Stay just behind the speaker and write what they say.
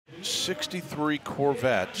1963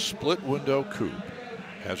 Corvette split window coupe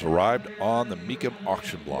has arrived on the Mecum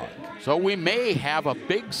auction block. So we may have a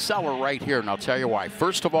big seller right here, and I'll tell you why.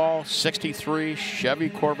 First of all, 63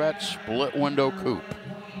 Chevy Corvette split window coupe.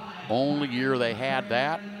 Only year they had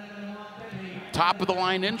that. Top of the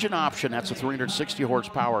line engine option. That's a 360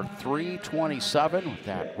 horsepower 327 with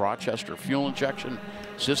that Rochester fuel injection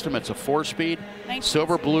system. It's a 4-speed,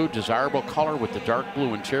 silver blue, desirable color with the dark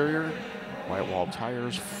blue interior, white wall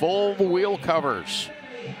tires, full wheel covers.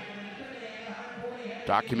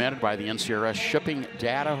 Documented by the NCRS shipping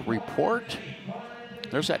data report.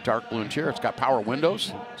 There's that dark blue interior. It's got power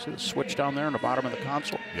windows. See the switch down there in the bottom of the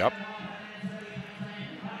console? Yep.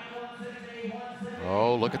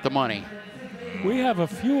 Oh, look at the money. We have a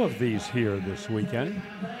few of these here this weekend.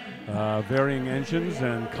 Varying engines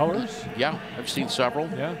and colors. Yeah, I've seen several.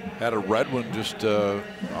 Yeah. Had a red one just, I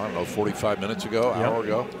don't know, 45 minutes ago, hour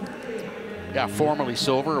ago. Yeah, formerly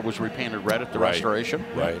silver. It was repainted red at the restoration.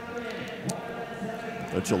 Right.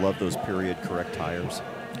 Don't you love those period correct tires?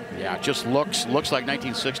 Yeah, it just looks like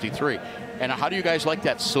 1963. And how do you guys like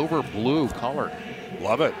that silver blue color?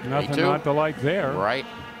 Love it. Nothing not to like there. Right.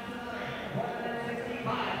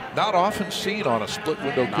 Not often seen on a split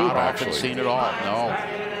window coupe, Not actually. often seen at all, no.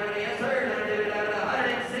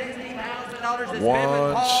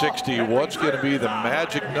 160. What's going to be the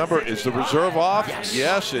magic number? Is the reserve off?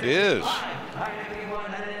 Yes, it is.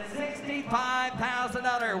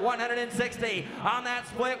 $65,000, 160 on that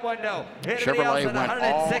split window. Chevrolet went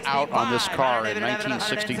all out on this car in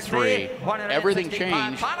 1963. Everything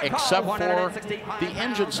changed except for the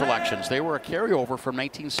engine selections. They were a carryover from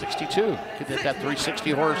 1962. You did that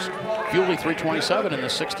 360 horse Fuelie 327 in the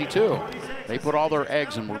 62. They put all their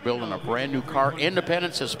eggs and were building a brand new car.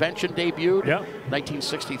 Independent suspension debuted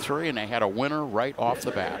 1963, and they had a winner right off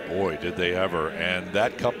the bat. Boy, did they ever. And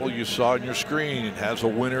that couple you saw on your screen has a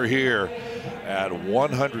winner here at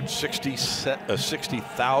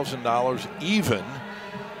 $160,000 even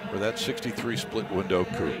for that 63 split window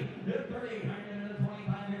coupe.